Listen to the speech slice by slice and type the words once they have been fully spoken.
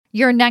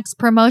Your next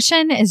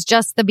promotion is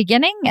just the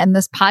beginning, and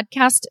this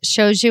podcast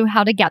shows you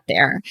how to get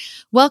there.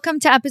 Welcome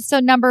to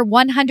episode number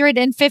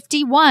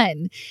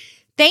 151.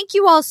 Thank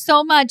you all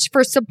so much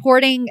for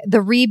supporting the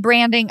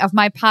rebranding of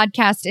my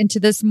podcast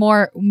into this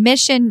more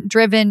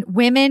mission-driven,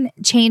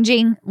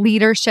 women-changing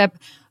leadership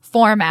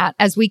format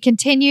as we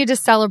continue to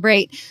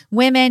celebrate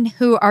women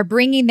who are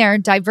bringing their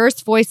diverse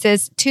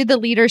voices to the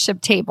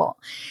leadership table.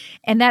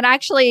 And that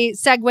actually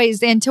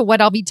segues into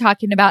what I'll be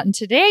talking about in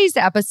today's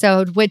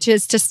episode, which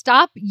is to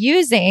stop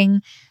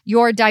using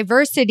your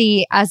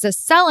diversity as a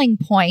selling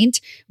point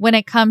when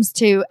it comes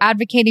to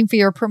advocating for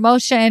your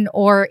promotion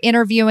or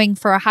interviewing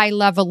for a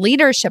high-level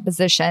leadership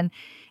position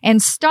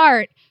and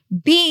start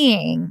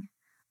being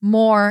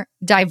more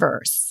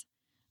diverse.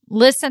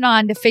 Listen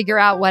on to figure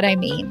out what I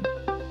mean.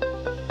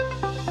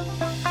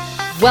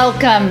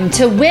 Welcome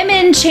to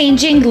Women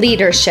Changing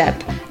Leadership.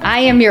 I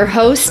am your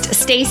host,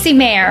 Stacey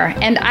Mayer,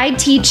 and I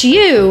teach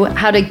you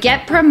how to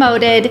get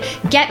promoted,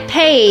 get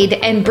paid,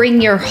 and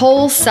bring your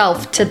whole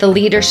self to the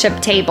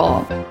leadership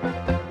table.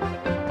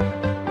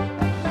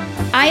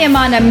 I am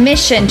on a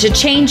mission to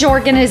change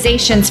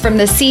organizations from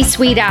the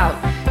C-suite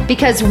out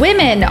because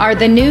women are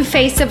the new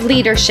face of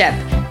leadership,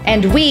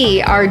 and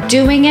we are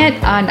doing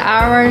it on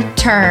our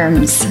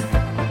terms.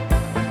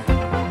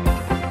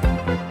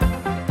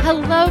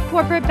 Hello,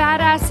 corporate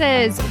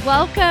badasses.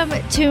 Welcome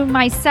to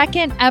my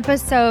second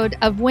episode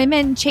of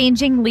Women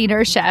Changing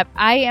Leadership.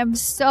 I am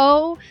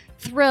so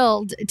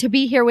thrilled to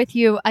be here with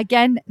you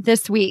again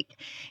this week.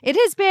 It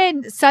has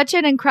been such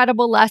an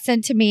incredible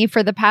lesson to me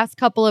for the past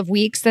couple of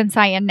weeks since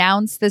I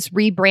announced this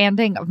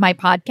rebranding of my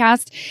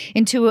podcast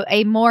into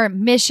a more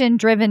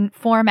mission-driven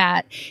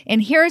format.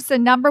 And here's the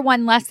number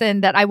one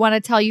lesson that I want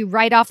to tell you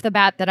right off the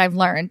bat that I've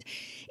learned.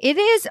 It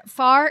is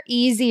far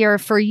easier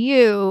for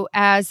you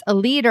as a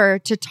leader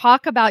to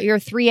talk about your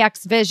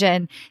 3X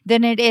vision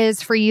than it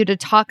is for you to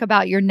talk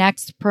about your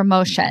next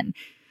promotion.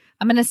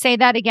 I'm going to say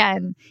that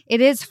again.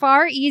 It is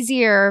far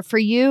easier for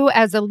you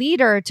as a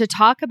leader to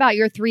talk about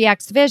your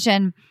 3X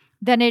vision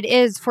than it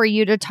is for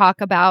you to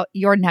talk about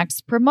your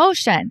next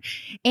promotion.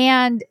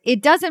 And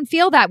it doesn't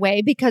feel that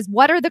way because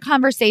what are the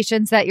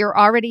conversations that you're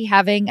already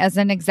having as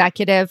an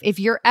executive? If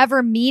you're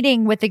ever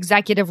meeting with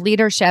executive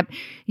leadership,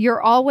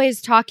 you're always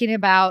talking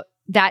about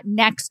that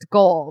next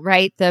goal,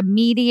 right? The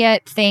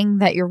immediate thing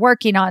that you're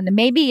working on.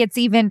 Maybe it's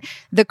even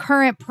the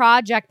current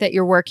project that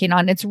you're working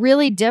on. It's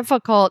really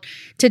difficult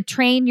to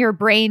train your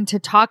brain to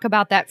talk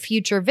about that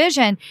future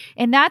vision.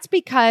 And that's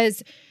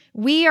because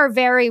we are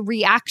very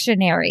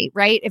reactionary,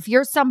 right? If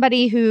you're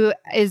somebody who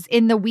is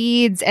in the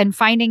weeds and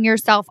finding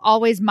yourself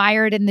always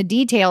mired in the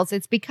details,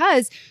 it's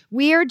because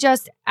we are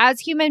just, as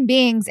human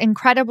beings,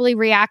 incredibly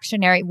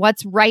reactionary.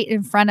 What's right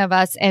in front of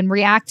us and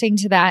reacting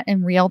to that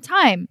in real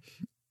time.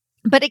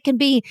 But it can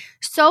be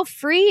so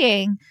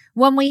freeing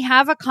when we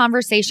have a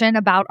conversation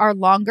about our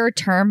longer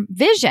term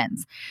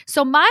visions.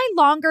 So my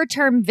longer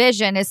term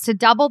vision is to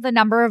double the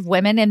number of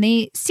women in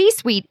the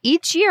C-suite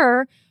each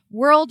year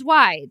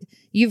worldwide.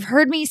 You've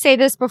heard me say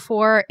this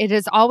before. It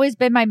has always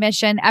been my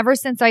mission ever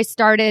since I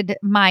started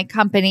my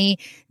company.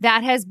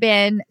 That has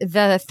been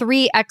the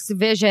 3X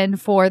vision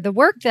for the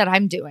work that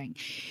I'm doing.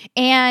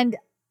 And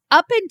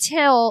up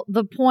until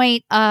the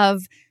point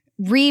of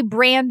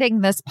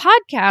rebranding this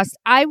podcast,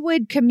 I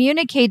would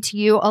communicate to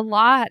you a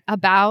lot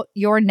about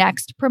your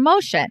next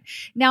promotion.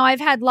 Now, I've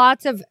had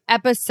lots of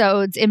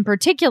episodes in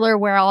particular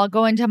where I'll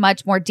go into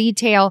much more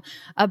detail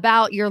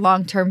about your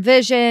long-term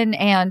vision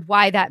and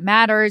why that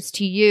matters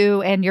to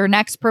you and your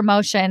next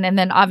promotion. And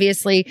then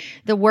obviously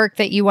the work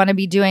that you want to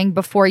be doing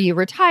before you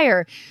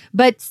retire.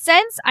 But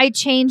since I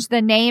changed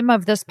the name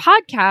of this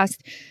podcast,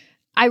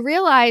 I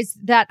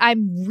realized that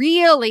I'm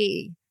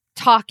really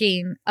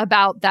talking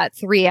about that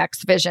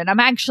 3X vision. I'm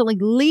actually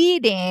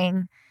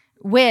leading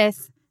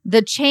with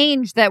the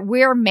change that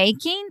we're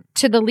making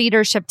to the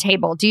leadership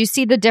table. Do you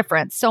see the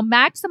difference? So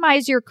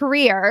maximize your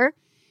career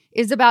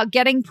is about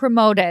getting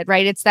promoted,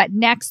 right? It's that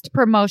next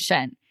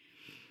promotion.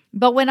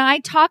 But when I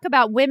talk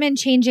about women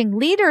changing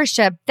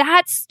leadership,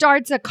 that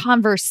starts a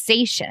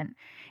conversation.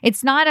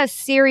 It's not a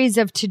series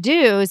of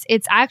to-dos.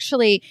 It's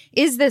actually,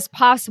 is this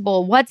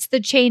possible? What's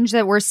the change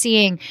that we're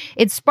seeing?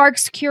 It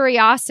sparks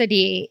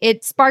curiosity.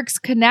 It sparks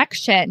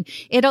connection.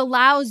 It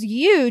allows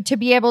you to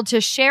be able to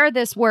share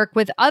this work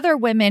with other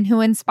women who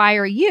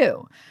inspire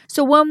you.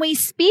 So when we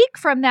speak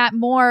from that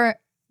more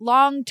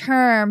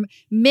long-term,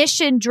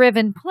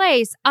 mission-driven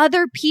place,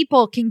 other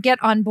people can get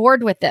on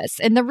board with this.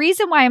 And the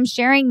reason why I'm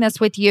sharing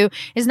this with you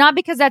is not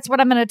because that's what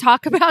I'm going to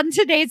talk about in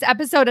today's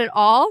episode at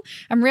all.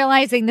 I'm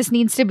realizing this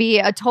needs to be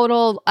a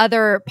total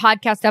other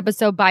podcast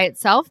episode by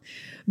itself,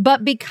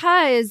 but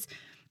because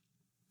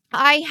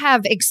I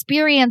have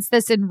experienced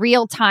this in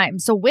real time.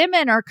 So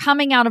women are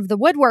coming out of the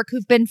woodwork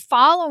who've been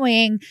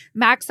following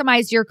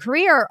Maximize Your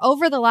Career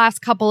over the last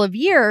couple of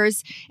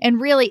years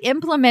and really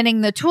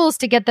implementing the tools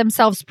to get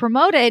themselves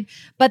promoted,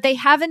 but they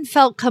haven't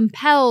felt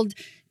compelled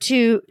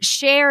to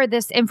share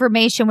this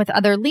information with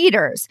other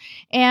leaders.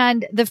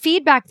 And the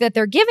feedback that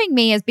they're giving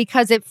me is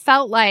because it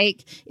felt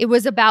like it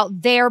was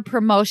about their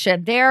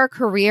promotion, their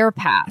career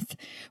path.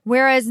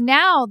 Whereas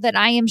now that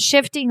I am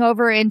shifting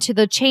over into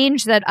the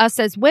change that us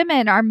as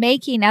women are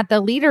making at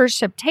the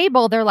leadership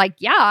table, they're like,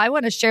 yeah, I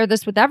want to share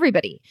this with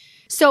everybody.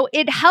 So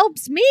it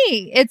helps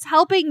me. It's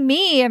helping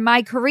me in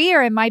my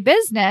career and my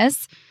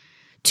business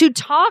to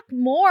talk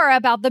more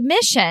about the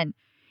mission.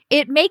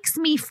 It makes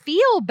me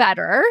feel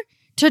better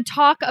to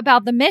talk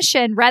about the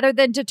mission rather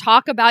than to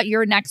talk about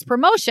your next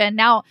promotion.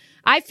 Now,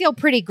 I feel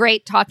pretty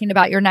great talking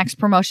about your next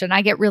promotion.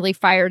 I get really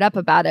fired up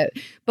about it.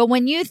 But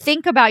when you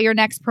think about your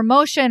next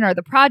promotion or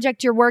the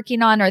project you're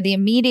working on or the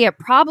immediate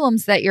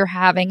problems that you're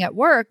having at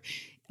work,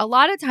 a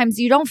lot of times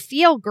you don't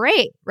feel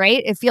great,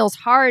 right? It feels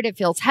hard. It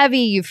feels heavy.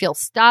 You feel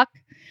stuck.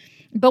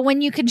 But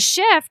when you can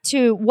shift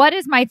to what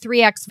is my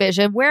 3X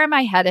vision? Where am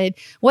I headed?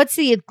 What's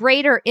the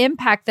greater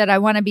impact that I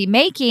want to be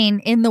making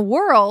in the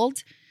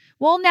world?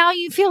 Well, now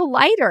you feel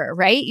lighter,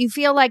 right? You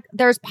feel like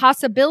there's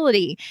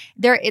possibility.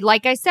 There,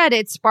 like I said,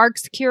 it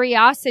sparks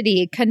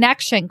curiosity,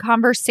 connection,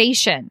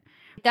 conversation.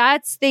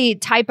 That's the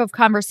type of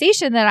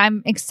conversation that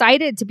I'm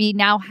excited to be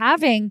now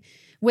having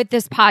with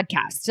this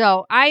podcast.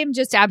 So I am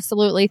just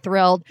absolutely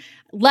thrilled.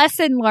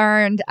 Lesson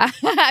learned.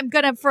 I'm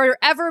going to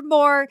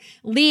forevermore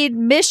lead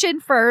mission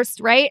first,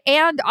 right?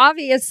 And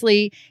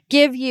obviously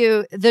give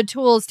you the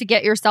tools to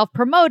get yourself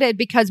promoted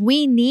because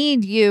we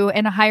need you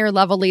in a higher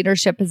level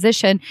leadership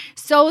position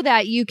so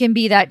that you can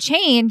be that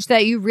change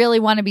that you really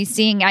want to be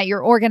seeing at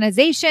your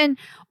organization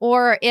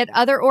or at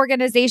other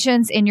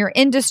organizations in your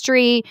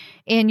industry,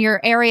 in your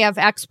area of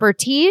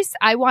expertise.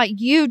 I want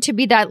you to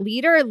be that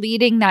leader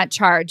leading that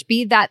charge,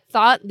 be that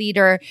thought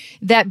leader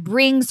that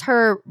brings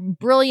her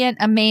brilliant,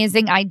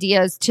 amazing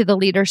ideas to the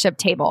leadership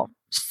table.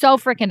 So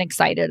freaking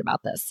excited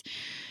about this.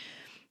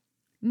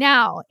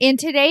 Now, in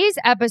today's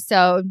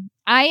episode,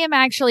 I am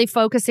actually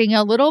focusing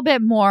a little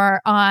bit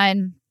more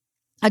on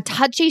a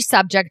touchy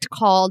subject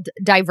called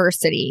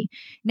diversity.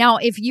 Now,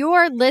 if you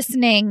are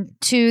listening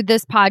to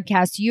this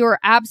podcast, you are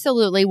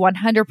absolutely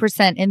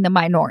 100% in the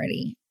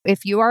minority.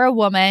 If you are a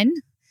woman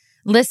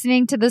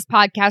listening to this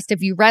podcast,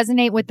 if you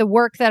resonate with the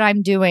work that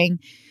I'm doing,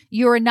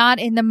 you are not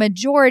in the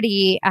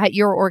majority at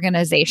your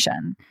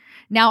organization.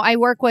 Now, I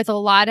work with a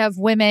lot of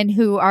women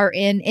who are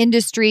in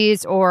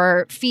industries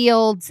or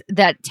fields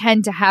that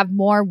tend to have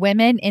more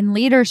women in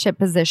leadership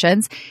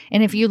positions.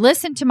 And if you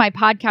listen to my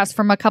podcast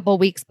from a couple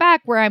weeks back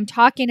where I'm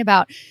talking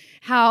about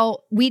how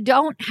we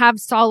don't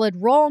have solid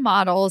role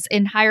models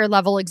in higher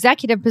level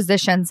executive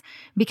positions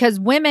because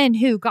women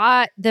who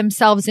got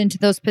themselves into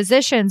those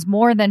positions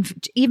more than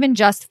even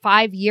just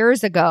 5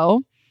 years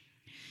ago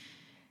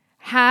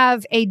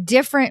have a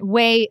different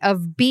way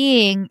of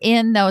being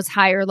in those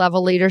higher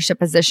level leadership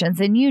positions.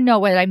 And you know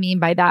what I mean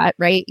by that,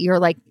 right? You're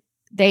like,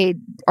 they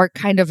are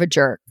kind of a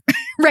jerk,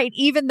 right?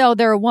 Even though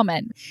they're a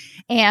woman.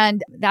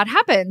 And that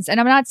happens. And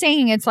I'm not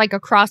saying it's like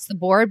across the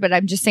board, but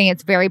I'm just saying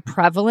it's very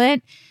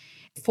prevalent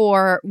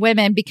for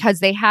women because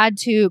they had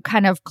to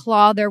kind of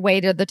claw their way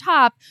to the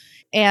top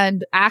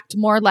and act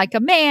more like a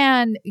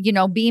man, you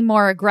know, be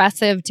more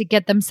aggressive to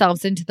get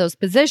themselves into those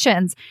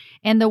positions.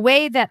 And the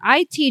way that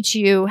I teach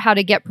you how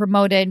to get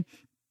promoted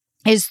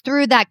is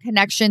through that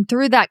connection,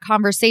 through that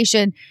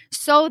conversation,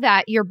 so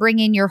that you're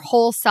bringing your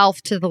whole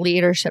self to the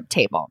leadership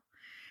table.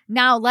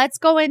 Now, let's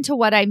go into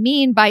what I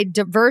mean by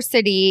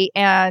diversity.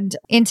 And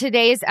in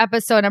today's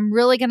episode, I'm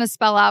really going to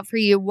spell out for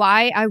you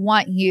why I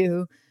want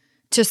you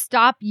to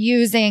stop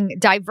using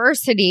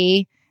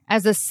diversity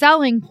as a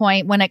selling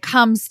point when it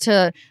comes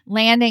to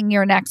landing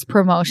your next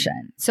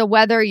promotion. So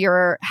whether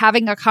you're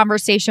having a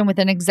conversation with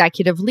an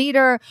executive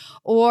leader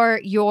or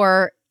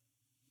you're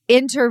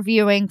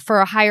interviewing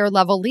for a higher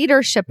level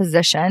leadership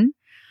position,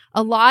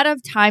 a lot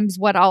of times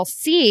what I'll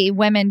see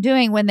women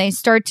doing when they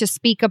start to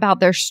speak about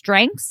their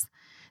strengths,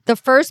 the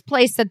first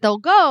place that they'll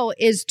go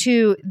is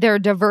to their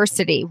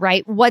diversity,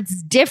 right?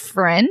 What's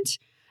different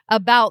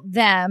about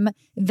them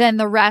than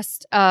the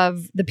rest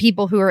of the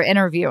people who are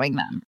interviewing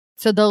them.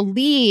 So they'll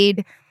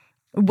lead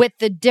with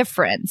the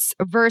difference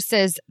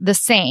versus the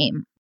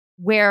same,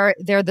 where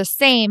they're the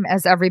same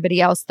as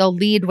everybody else. They'll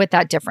lead with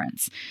that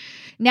difference.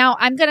 Now,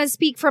 I'm going to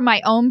speak from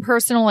my own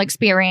personal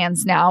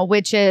experience now,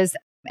 which is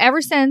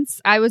ever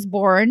since I was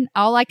born,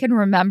 all I can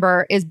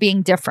remember is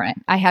being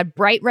different. I had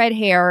bright red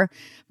hair.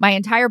 My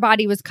entire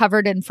body was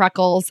covered in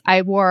freckles.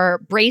 I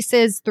wore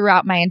braces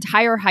throughout my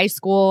entire high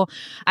school.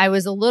 I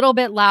was a little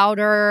bit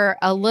louder,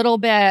 a little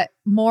bit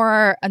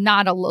more,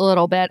 not a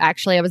little bit,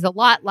 actually. I was a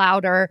lot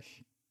louder,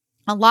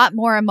 a lot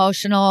more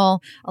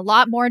emotional, a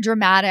lot more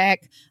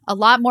dramatic, a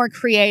lot more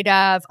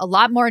creative, a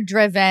lot more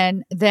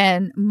driven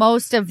than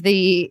most of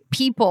the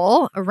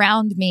people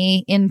around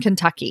me in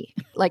Kentucky.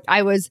 Like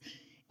I was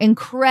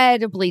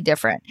incredibly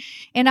different.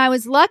 And I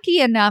was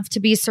lucky enough to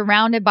be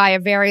surrounded by a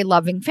very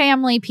loving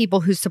family, people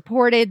who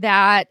supported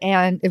that.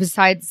 And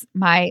besides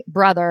my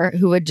brother,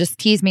 who would just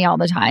tease me all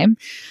the time.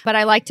 But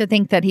I like to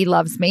think that he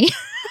loves me.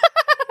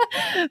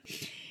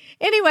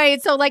 Anyway,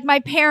 so like my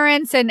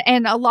parents and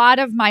a lot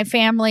of my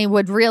family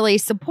would really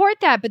support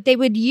that, but they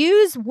would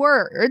use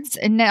words.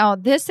 And now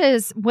this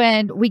is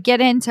when we get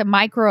into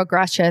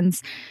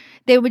microaggressions.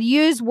 They would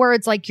use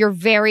words like, you're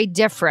very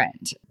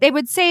different. They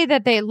would say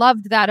that they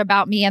loved that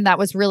about me and that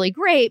was really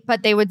great,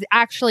 but they would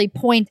actually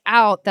point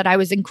out that I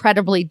was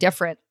incredibly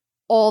different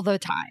all the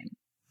time.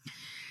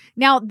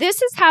 Now,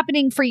 this is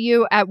happening for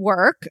you at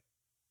work,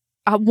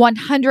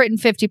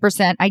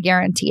 150%, I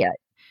guarantee it.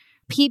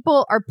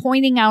 People are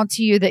pointing out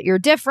to you that you're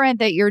different,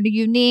 that you're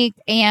unique,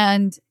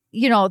 and,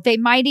 they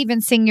might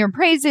even sing your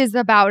praises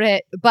about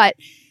it, but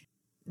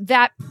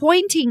that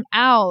pointing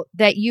out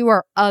that you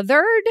are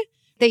othered,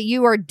 that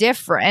you are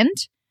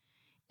different,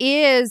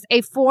 is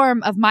a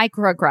form of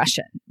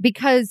microaggression,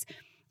 because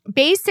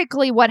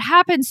basically what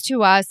happens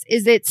to us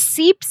is it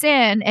seeps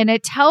in and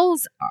it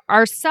tells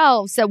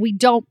ourselves that we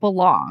don't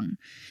belong,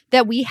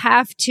 that we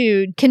have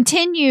to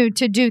continue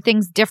to do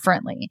things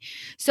differently.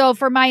 So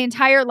for my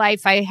entire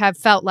life, I have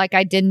felt like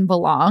I didn't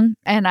belong,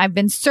 and I've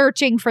been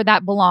searching for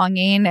that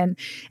belonging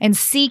and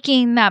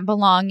seeking that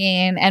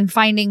belonging and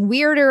finding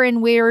weirder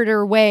and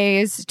weirder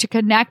ways to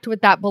connect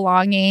with that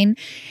belonging.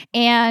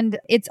 And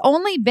it's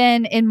only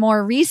been in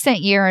more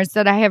recent years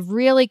that I have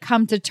really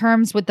come to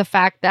terms with the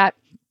fact that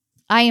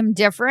I am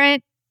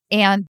different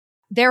and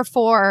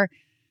therefore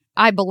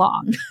I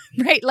belong,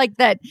 right? Like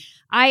that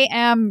I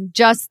am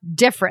just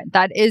different.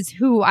 That is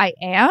who I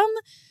am,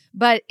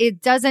 but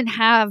it doesn't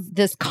have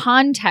this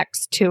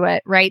context to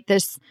it, right?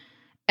 This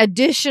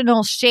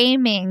additional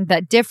shaming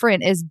that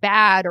different is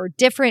bad, or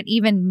different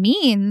even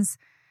means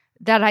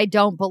that I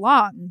don't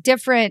belong.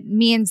 Different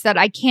means that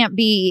I can't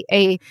be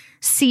a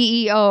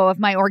CEO of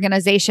my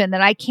organization,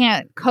 that I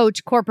can't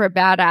coach corporate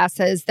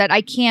badasses, that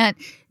I can't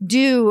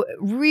do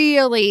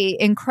really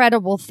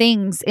incredible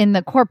things in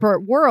the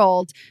corporate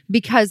world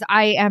because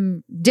I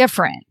am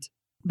different,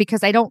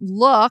 because I don't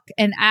look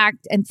and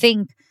act and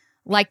think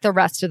like the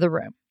rest of the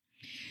room.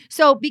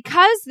 So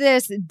because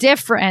this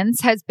difference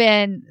has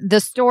been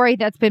the story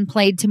that's been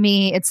played to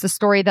me, it's the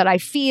story that I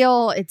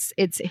feel,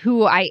 it's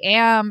who I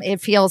am. It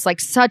feels like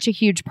such a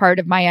huge part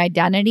of my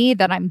identity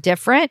that I'm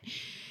different.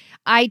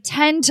 I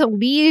tend to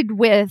lead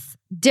with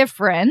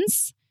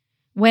difference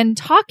when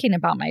talking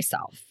about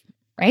myself,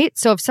 right?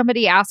 So if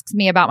somebody asks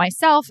me about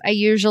myself, I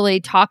usually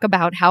talk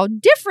about how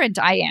different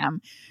I am,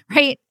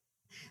 right?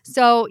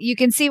 So you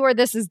can see where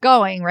this is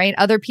going, right?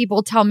 Other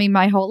people tell me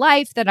my whole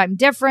life that I'm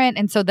different.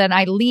 And so then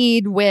I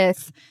lead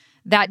with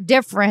that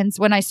difference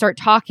when I start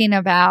talking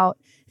about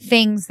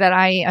things that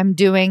I am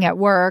doing at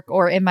work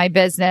or in my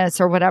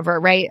business or whatever,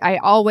 right? I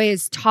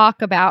always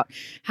talk about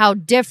how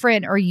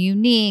different or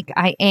unique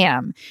I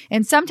am.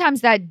 And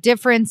sometimes that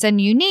difference and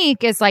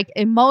unique is like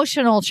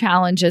emotional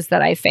challenges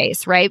that I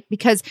face, right?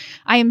 Because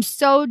I am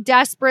so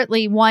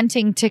desperately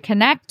wanting to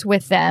connect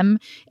with them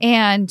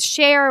and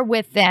share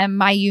with them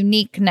my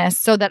uniqueness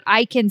so that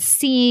I can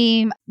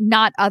seem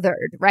not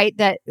othered, right?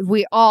 That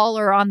we all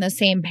are on the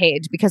same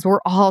page because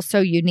we're all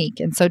so unique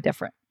and so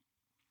different.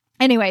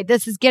 Anyway,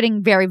 this is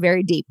getting very,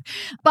 very deep,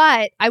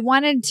 but I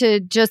wanted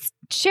to just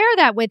share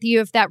that with you.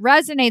 If that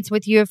resonates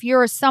with you, if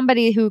you're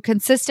somebody who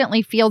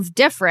consistently feels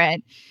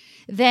different,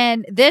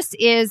 then this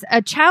is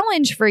a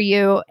challenge for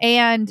you.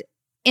 And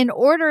in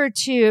order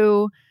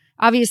to,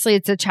 obviously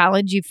it's a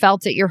challenge, you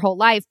felt it your whole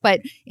life,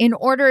 but in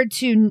order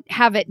to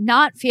have it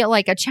not feel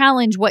like a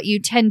challenge, what you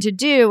tend to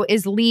do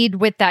is lead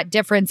with that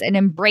difference and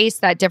embrace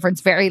that difference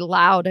very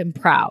loud and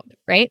proud,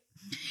 right?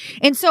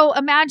 And so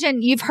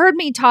imagine, you've heard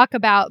me talk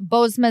about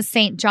Bozoma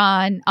St.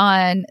 John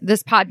on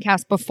this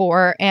podcast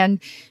before,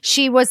 and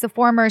she was the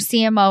former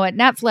CMO at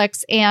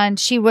Netflix, and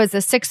she was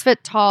is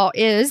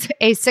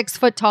a 6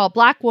 foot tall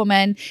Black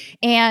woman,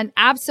 and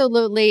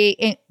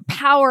absolutely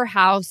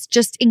powerhouse,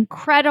 just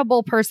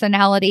incredible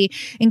personality,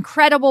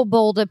 incredible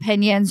bold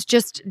opinions,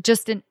 just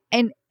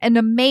an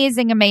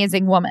amazing,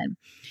 amazing woman.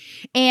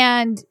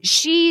 And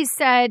she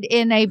said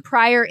in a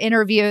prior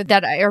interview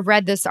that I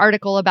read this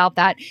article about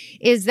that,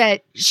 is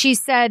that she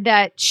said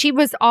that she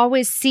was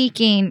always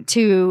seeking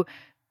to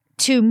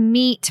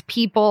meet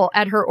people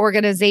at her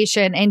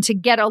organization and to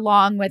get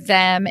along with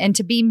them and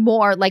to be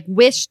more like,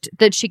 wished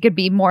that she could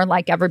be more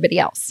like everybody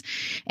else.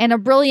 And a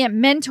brilliant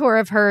mentor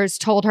of hers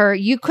told her,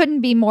 you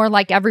couldn't be more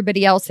like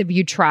everybody else if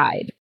you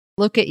tried.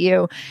 Look at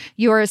you.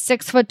 You're a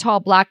 6 foot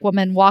tall Black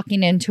woman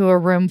walking into a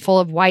room full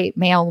of white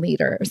male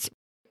leaders.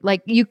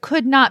 Like, you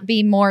could not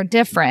be more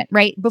different,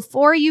 right?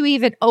 Before you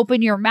even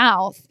open your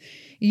mouth,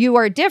 you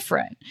are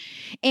different.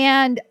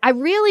 And I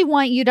really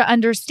want you to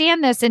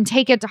understand this and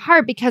take it to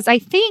heart, because I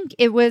think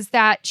it was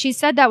that she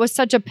said that was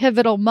such a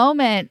pivotal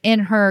moment in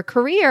her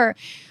career,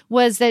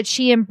 was that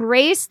she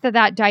embraced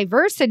that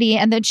diversity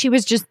and that she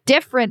was just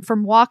different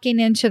from walking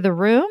into the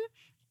room.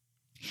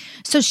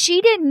 So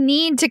she didn't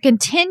need to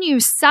continue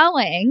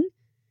selling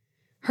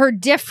her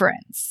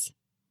difference.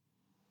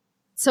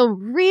 So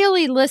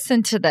really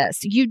listen to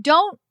this. You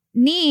don't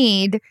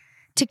need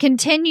to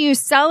continue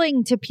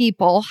selling to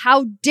people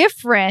how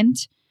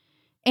different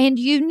and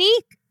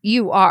unique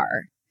you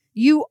are.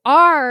 You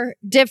are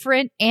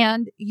different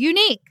and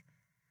unique.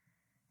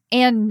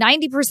 And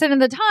 90% of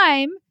the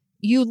time,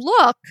 you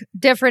look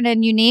different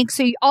and unique.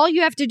 So all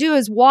you have to do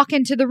is walk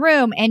into the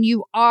room and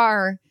you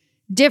are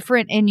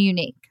different and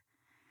unique.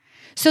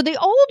 So the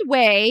old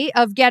way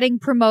of getting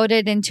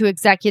promoted into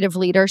executive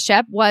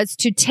leadership was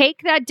to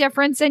take that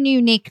difference and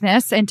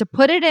uniqueness and to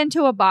put it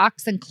into a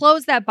box and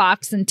close that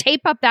box and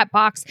tape up that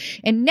box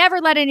and never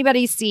let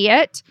anybody see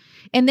it.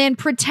 And then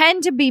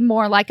pretend to be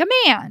more like a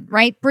man,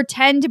 right?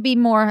 Pretend to be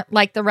more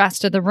like the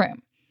rest of the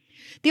room.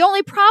 The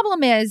only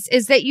problem is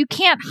that you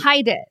can't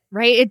hide it,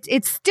 right?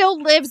 It still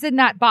lives in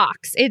that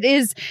box. It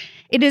is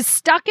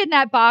stuck in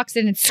that box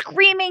and it's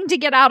screaming to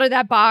get out of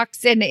that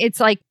box. And it's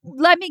like,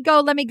 let me go,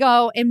 let me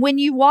go. And when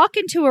you walk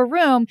into a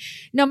room,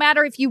 no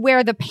matter if you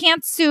wear the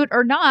pantsuit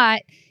or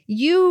not,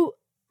 you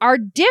are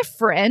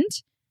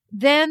different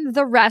than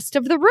the rest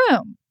of the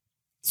room.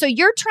 So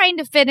you're trying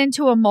to fit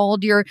into a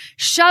mold. You're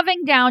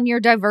shoving down your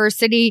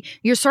diversity.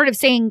 You're sort of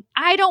saying,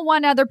 I don't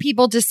want other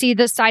people to see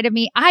this side of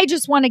me. I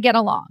just want to get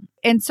along.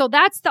 And so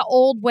that's the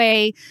old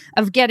way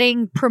of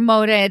getting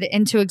promoted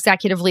into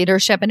executive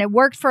leadership. And it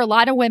worked for a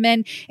lot of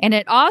women. And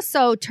it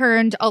also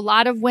turned a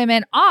lot of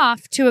women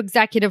off to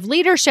executive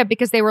leadership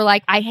because they were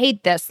like, I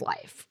hate this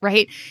life,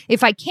 right?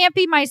 If I can't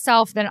be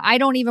myself, then I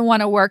don't even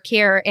want to work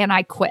here and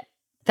I quit.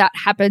 That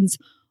happens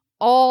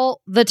all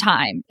the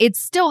time.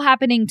 It's still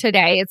happening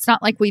today. It's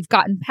not like we've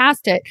gotten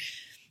past it.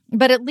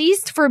 But at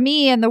least for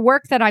me and the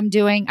work that I'm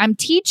doing, I'm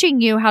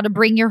teaching you how to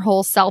bring your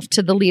whole self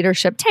to the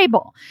leadership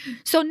table.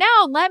 So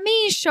now let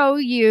me show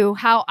you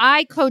how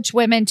I coach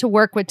women to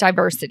work with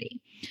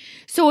diversity.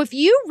 So if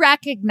you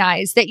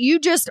recognize that you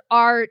just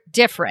are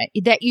different,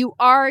 that you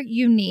are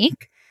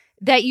unique,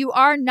 that you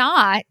are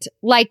not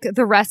like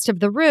the rest of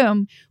the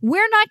room,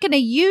 we're not going to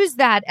use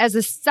that as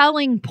a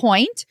selling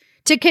point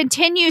to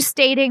continue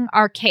stating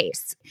our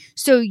case.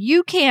 So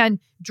you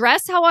can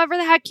dress however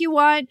the heck you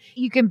want.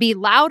 You can be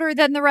louder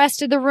than the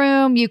rest of the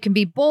room. You can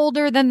be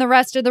bolder than the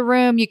rest of the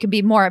room. You can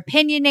be more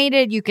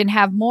opinionated. You can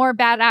have more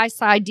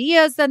badass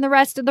ideas than the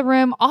rest of the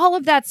room. All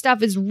of that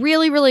stuff is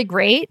really, really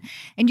great.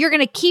 And you're going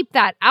to keep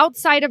that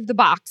outside of the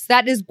box.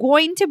 That is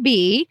going to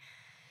be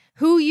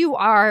who you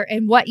are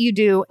and what you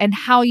do and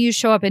how you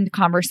show up in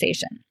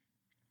conversation.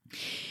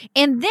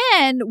 And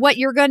then what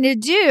you're going to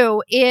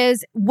do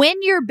is when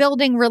you're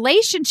building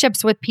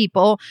relationships with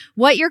people,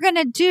 what you're going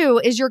to do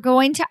is you're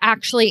going to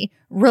actually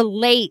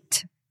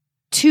relate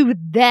to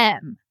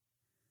them.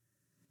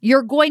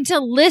 You're going to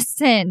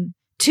listen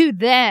to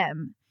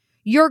them.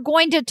 You're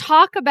going to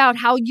talk about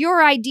how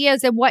your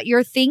ideas and what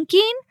you're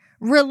thinking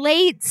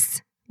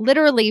relates,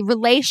 literally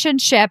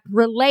relationship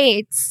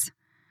relates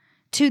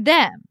to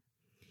them.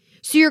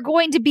 So you're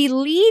going to be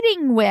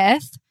leading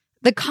with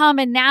the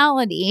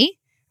commonality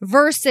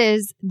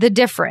versus the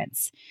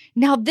difference.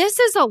 Now, this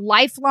is a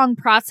lifelong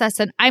process,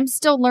 and I'm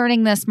still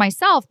learning this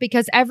myself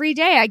because every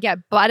day I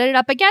get butted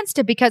up against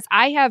it because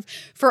I have,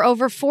 for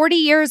over 40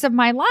 years of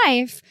my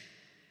life,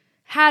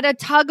 had a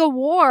tug of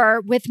war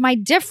with my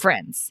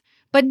difference.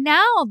 But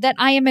now that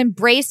I am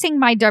embracing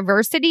my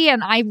diversity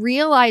and I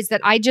realize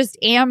that I just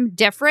am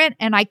different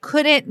and I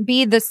couldn't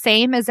be the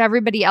same as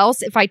everybody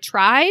else if I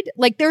tried,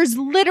 like there's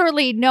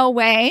literally no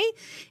way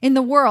in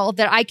the world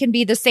that I can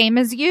be the same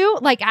as you,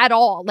 like at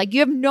all. Like you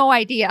have no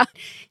idea.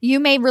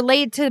 You may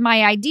relate to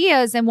my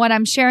ideas and what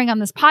I'm sharing on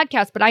this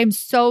podcast, but I am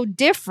so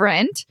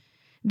different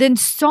than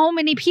so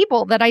many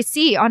people that I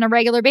see on a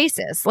regular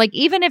basis. Like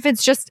even if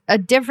it's just a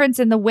difference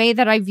in the way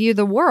that I view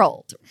the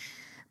world.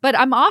 But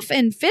I'm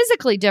often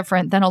physically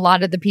different than a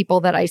lot of the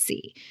people that I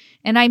see.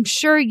 And I'm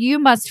sure you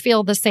must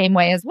feel the same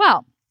way as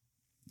well.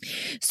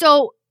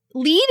 So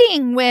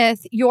leading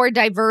with your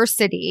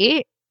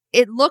diversity,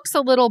 it looks a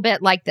little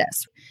bit like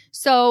this.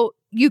 So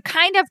you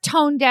kind of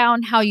tone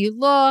down how you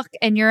look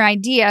and your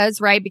ideas,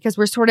 right? Because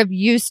we're sort of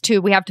used to,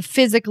 we have to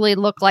physically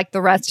look like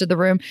the rest of the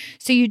room.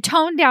 So you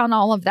tone down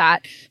all of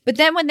that. But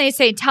then when they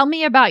say, tell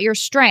me about your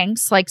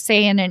strengths, like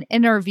say in an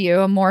interview,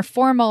 a more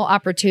formal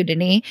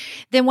opportunity,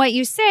 then what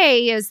you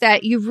say is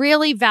that you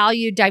really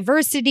value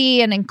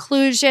diversity and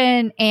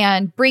inclusion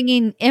and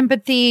bringing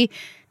empathy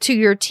to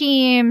your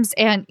teams.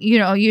 And,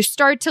 you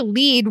start to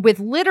lead with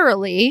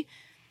literally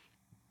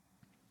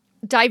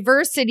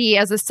diversity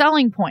as a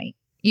selling point.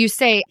 You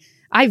say,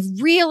 I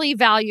really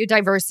value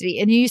diversity.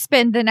 And you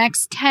spend the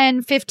next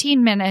 10,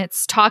 15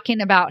 minutes talking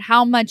about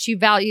how much you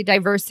value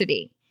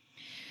diversity.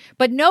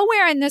 But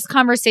nowhere in this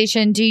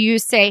conversation do you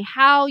say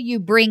how you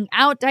bring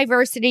out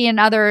diversity in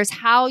others,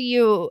 how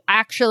you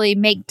actually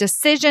make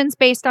decisions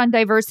based on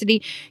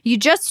diversity. You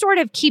just sort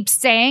of keep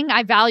saying,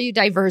 I value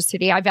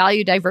diversity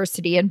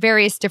in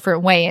various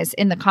different ways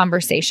in the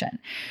conversation.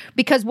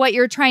 Because what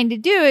you're trying to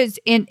do is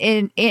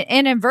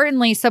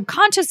inadvertently,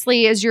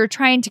 subconsciously, is you're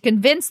trying to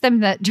convince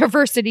them that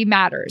diversity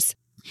matters.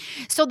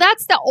 So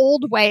that's the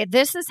old way.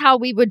 This is how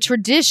we would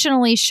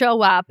traditionally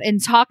show up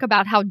and talk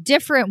about how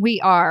different we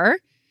are.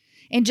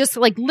 And just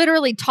like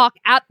literally talk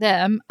at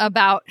them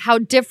about how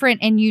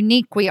different and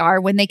unique we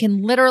are when they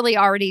can literally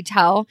already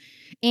tell.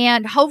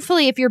 And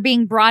hopefully if you're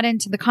being brought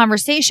into the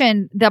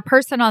conversation, the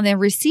person on the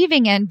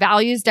receiving end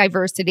values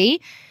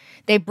diversity.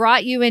 They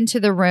brought you into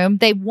the room.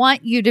 They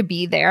want you to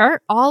be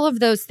there. All of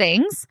those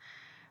things.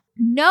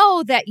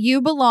 Know that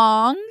you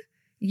belong.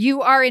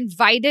 You are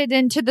invited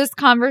into this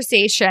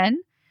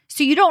conversation.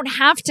 So you don't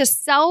have to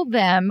sell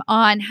them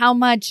on how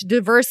much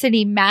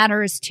diversity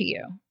matters to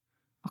you.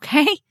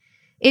 Okay?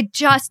 It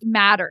just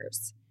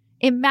matters.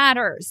 It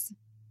matters.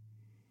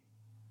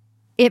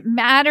 It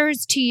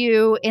matters to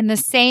you in the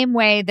same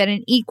way that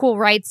an equal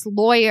rights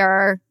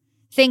lawyer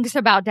thinks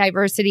about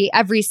diversity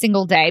every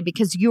single day,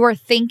 because you are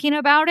thinking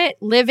about it,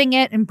 living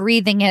it, and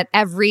breathing it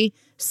every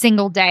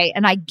single day.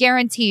 And I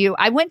guarantee you,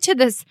 I went to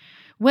this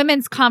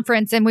women's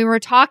conference and we were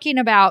talking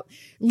about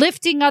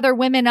lifting other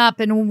women up.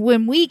 And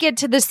when we get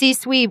to the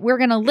C-suite, we're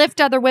going to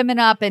lift other women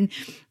up. And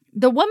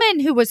the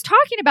woman who was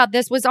talking about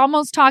this was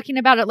almost talking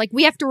about it like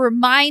we have to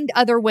remind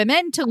other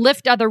women to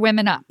lift other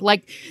women up.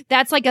 Like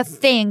that's like a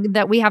thing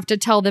that we have to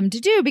tell them to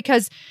do,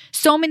 because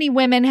so many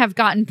women have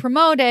gotten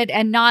promoted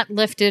and not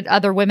lifted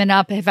other women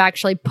up, have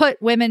actually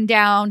put women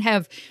down,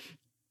 have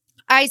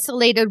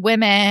isolated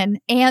women.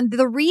 And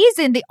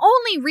the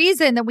only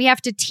reason that we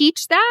have to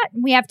teach that,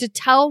 we have to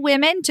tell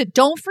women to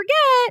don't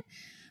forget,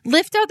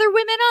 lift other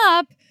women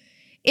up,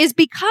 is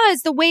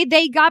because the way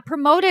they got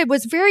promoted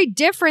was very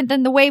different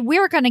than the way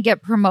we're going to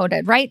get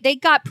promoted, right? They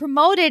got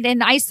promoted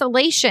in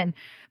isolation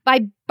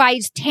by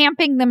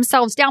tamping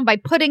themselves down, by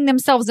putting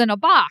themselves in a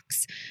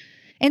box.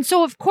 And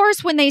so, of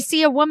course, when they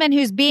see a woman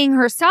who's being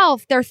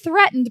herself, they're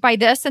threatened by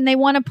this and they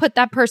want to put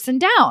that person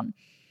down,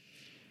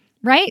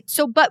 right?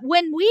 So, but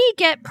when we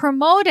get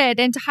promoted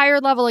into higher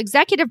level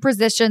executive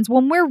positions,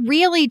 when we're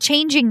really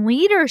changing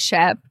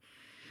leadership,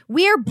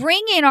 we are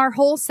bringing our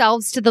whole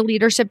selves to the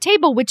leadership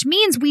table, which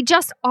means we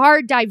just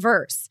are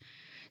diverse.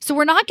 So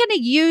we're not going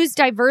to use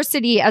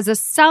diversity as a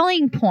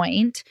selling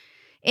point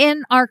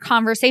in our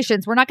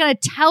conversations. We're not going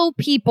to tell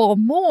people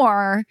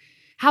more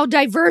how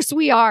diverse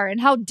we are and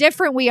how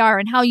different we are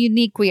and how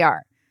unique we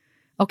are.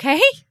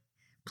 Okay?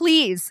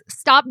 Please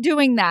stop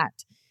doing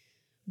that.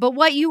 But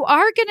what you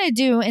are going to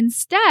do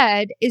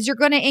instead is you're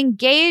going to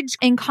engage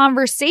in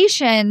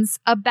conversations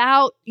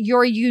about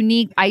your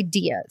unique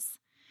ideas.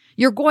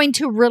 You're going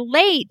to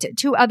relate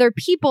to other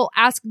people,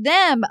 ask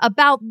them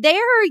about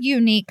their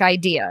unique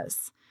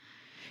ideas.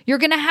 You're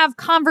going to have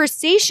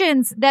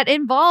conversations that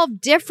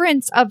involve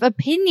difference of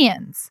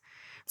opinions.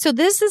 So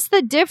this is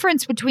the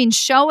difference between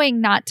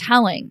showing, not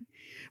telling.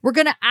 We're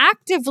going to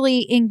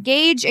actively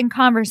engage in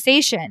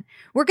conversation.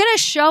 We're going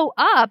to show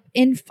up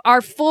in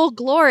our full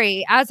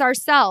glory as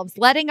ourselves,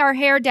 letting our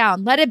hair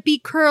down, let it be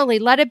curly,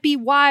 let it be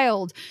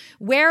wild,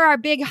 wear our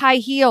big high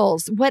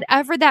heels,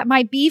 whatever that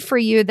might be for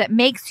you that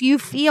makes you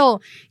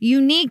feel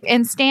unique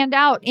and stand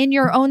out in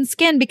your own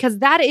skin, because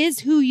that is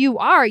who you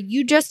are.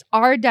 You just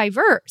are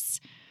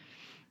diverse.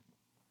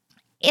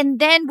 And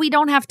then we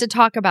don't have to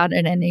talk about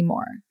it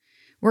anymore.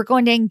 We're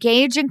going to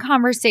engage in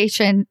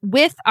conversation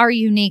with our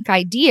unique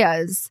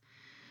ideas,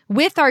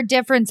 with our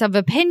difference of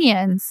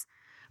opinions,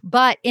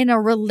 but in a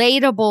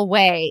relatable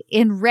way,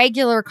 in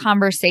regular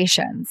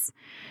conversations.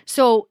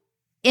 So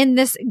in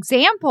this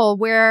example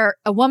where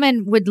a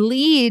woman would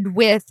lead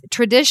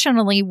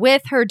traditionally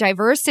with her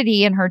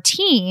diversity in her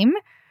team,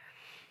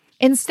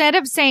 instead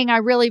of saying, I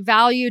really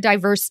value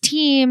diverse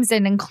teams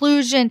and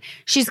inclusion,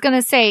 she's going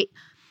to say,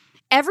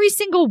 every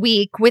single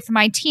week with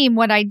my team,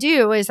 what I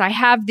do is I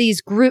have these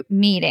group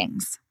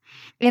meetings.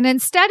 And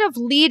instead of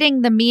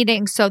leading the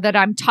meeting so that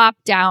I'm top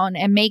down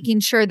and making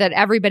sure that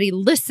everybody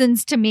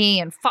listens to me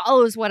and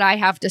follows what I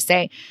have to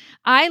say,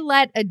 I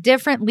let a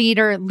different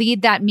leader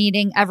lead that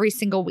meeting every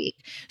single week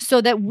so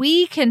that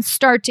we can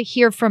start to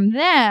hear from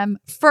them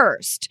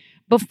first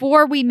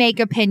before we make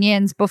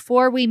opinions,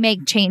 before we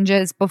make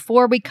changes,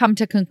 before we come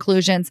to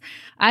conclusions.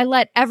 I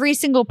let every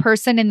single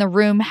person in the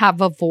room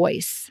have a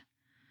voice.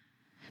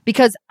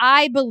 Because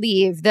I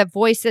believe that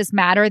voices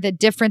matter, the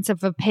difference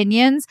of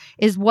opinions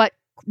is what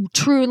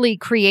truly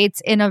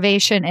creates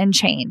innovation and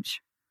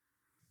change.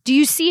 Do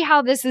you see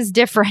how this is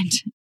different?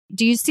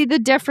 Do you see the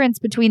difference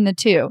between the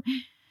two?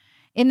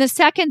 In the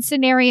second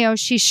scenario,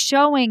 she's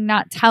showing,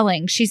 not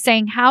telling. She's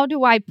saying, how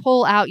do I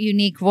pull out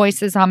unique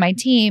voices on my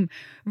team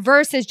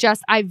versus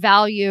just, I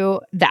value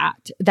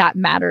that. That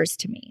matters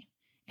to me.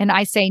 And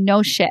I say,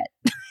 no shit.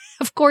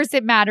 Of course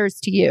it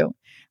matters to you.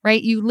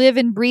 Right? You live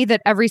and breathe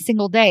it every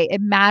single day.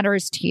 It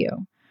matters to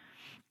you.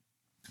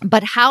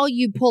 But how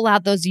you pull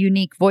out those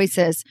unique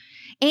voices,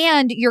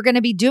 and you're going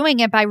to be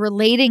doing it by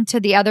relating to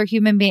the other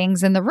human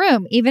beings in the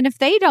room, even if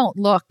they don't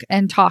look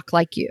and talk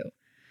like you.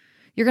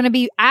 You're going to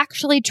be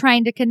actually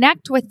trying to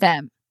connect with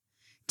them,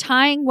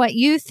 tying what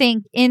you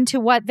think into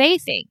what they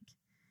think.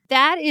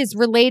 That is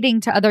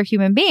relating to other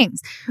human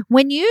beings.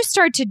 When you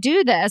start to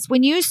do this,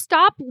 when you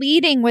stop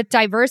leading with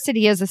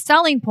diversity as a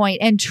selling point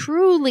and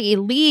truly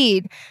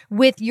lead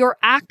with your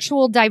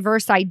actual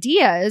diverse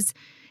ideas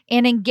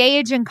and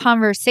engage in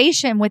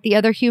conversation with the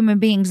other human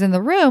beings in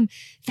the room,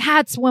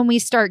 that's when we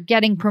start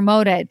getting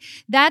promoted.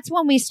 That's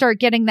when we start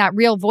getting that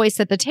real voice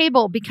at the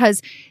table,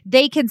 because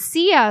they can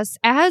see us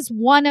as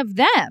one of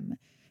them,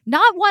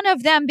 not one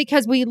of them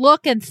because we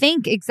look and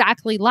think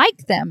exactly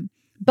like them,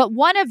 but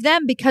one of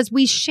them, because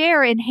we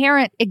share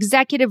inherent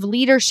executive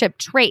leadership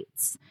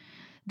traits,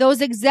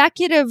 those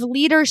executive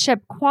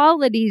leadership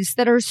qualities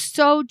that are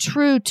so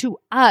true to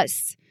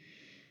us.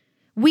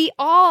 We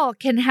all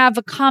can have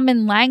a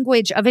common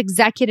language of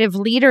executive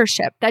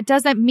leadership. That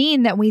doesn't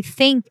mean that we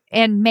think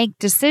and make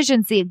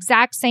decisions the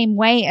exact same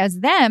way as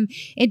them.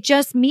 It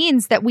just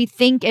means that we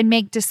think and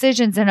make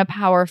decisions in a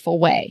powerful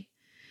way.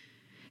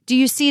 Do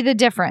you see the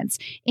difference?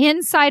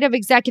 Inside of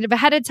Executive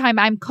Ahead of Time,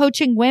 I'm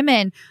coaching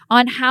women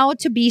on how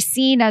to be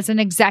seen as an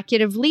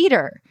executive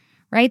leader,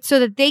 right? So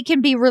that they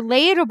can be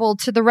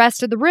relatable to the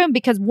rest of the room.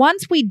 Because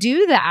once we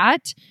do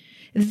that,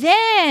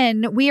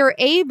 then we are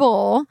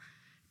able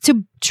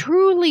to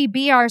truly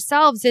be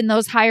ourselves in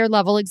those higher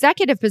level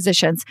executive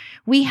positions.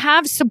 We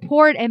have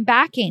support and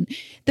backing.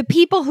 The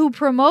people who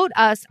promote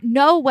us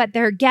know what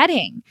they're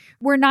getting.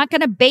 We're not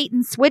going to bait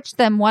and switch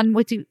them when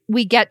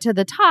we get to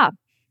the top.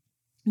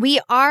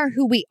 We are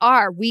who we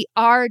are. We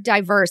are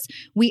diverse.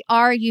 We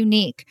are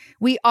unique.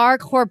 We are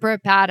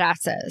corporate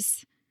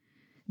badasses.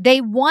 They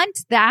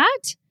want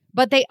that,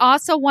 but they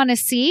also want to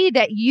see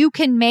that you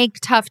can make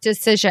tough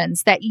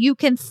decisions, that you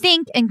can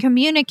think and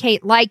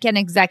communicate like an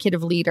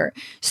executive leader.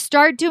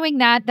 Start doing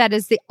that. That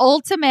is the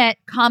ultimate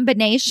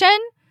combination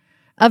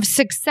of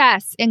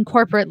success in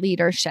corporate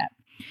leadership.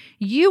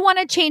 You want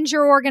to change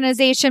your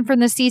organization from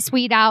the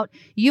C-suite out.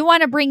 You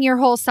want to bring your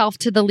whole self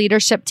to the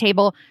leadership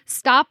table.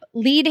 Stop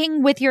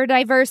leading with your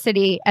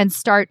diversity and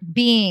start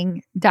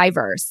being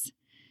diverse.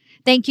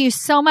 Thank you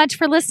so much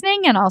for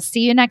listening, and I'll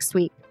see you next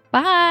week.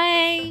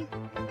 Bye.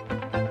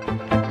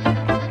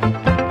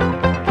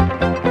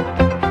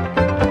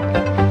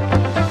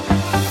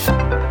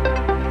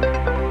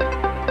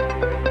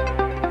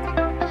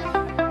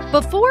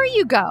 Before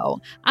you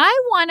go,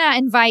 I want to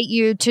invite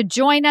you to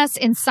join us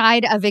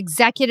inside of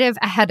Executive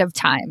Ahead of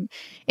Time.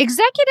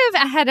 Executive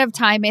Ahead of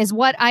Time is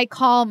what I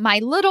call my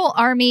little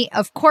army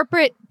of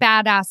corporate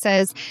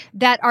badasses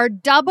that are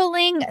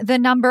doubling the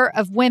number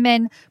of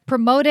women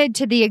promoted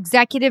to the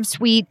executive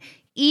suite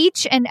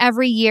each and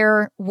every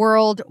year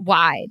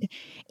worldwide.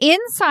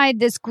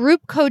 Inside this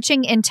group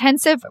coaching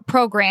intensive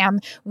program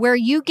where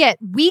you get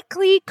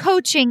weekly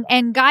coaching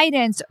and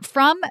guidance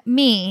from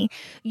me,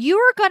 you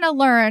are going to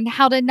learn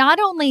how to not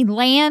only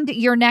land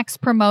your next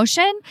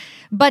promotion,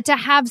 but to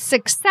have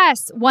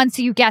success once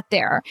you get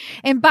there.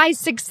 And by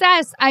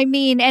success, I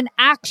mean an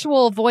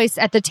actual voice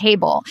at the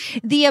table,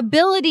 the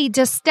ability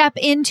to step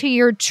into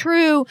your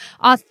true,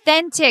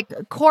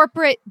 authentic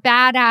corporate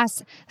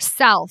badass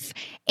self,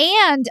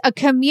 and a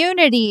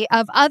community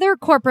of other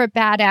corporate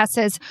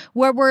badasses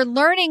where we're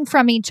learning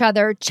from each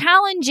other,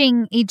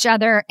 challenging each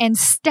other, and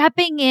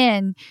stepping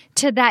in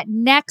to that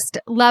next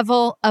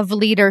level of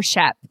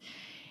leadership.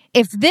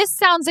 If this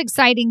sounds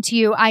exciting to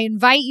you, I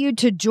invite you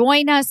to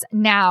join us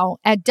now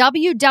at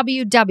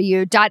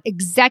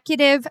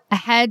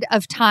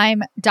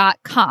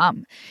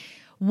www.executiveaheadoftime.com.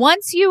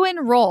 Once you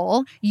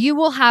enroll, you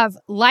will have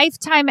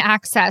lifetime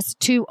access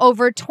to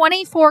over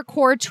 24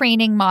 core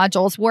training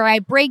modules where I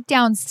break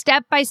down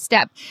step by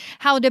step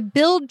how to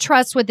build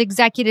trust with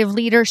executive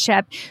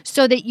leadership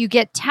so that you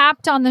get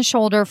tapped on the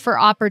shoulder for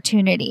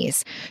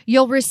opportunities.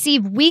 You'll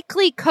receive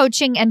weekly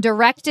coaching and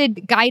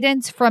directed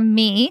guidance from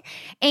me,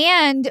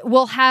 and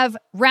we'll have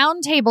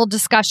roundtable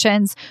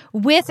discussions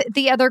with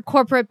the other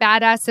corporate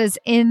badasses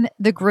in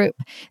the group.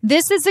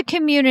 This is a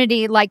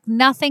community like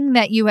nothing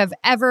that you have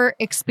ever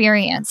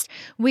experienced.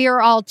 We are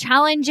all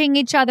challenging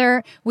each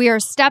other. We are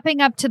stepping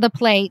up to the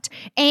plate,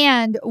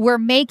 and we're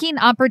making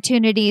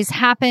opportunities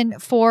happen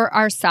for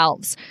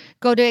ourselves.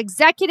 Go to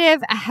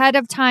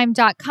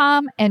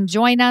executiveaheadoftime.com and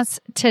join us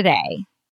today.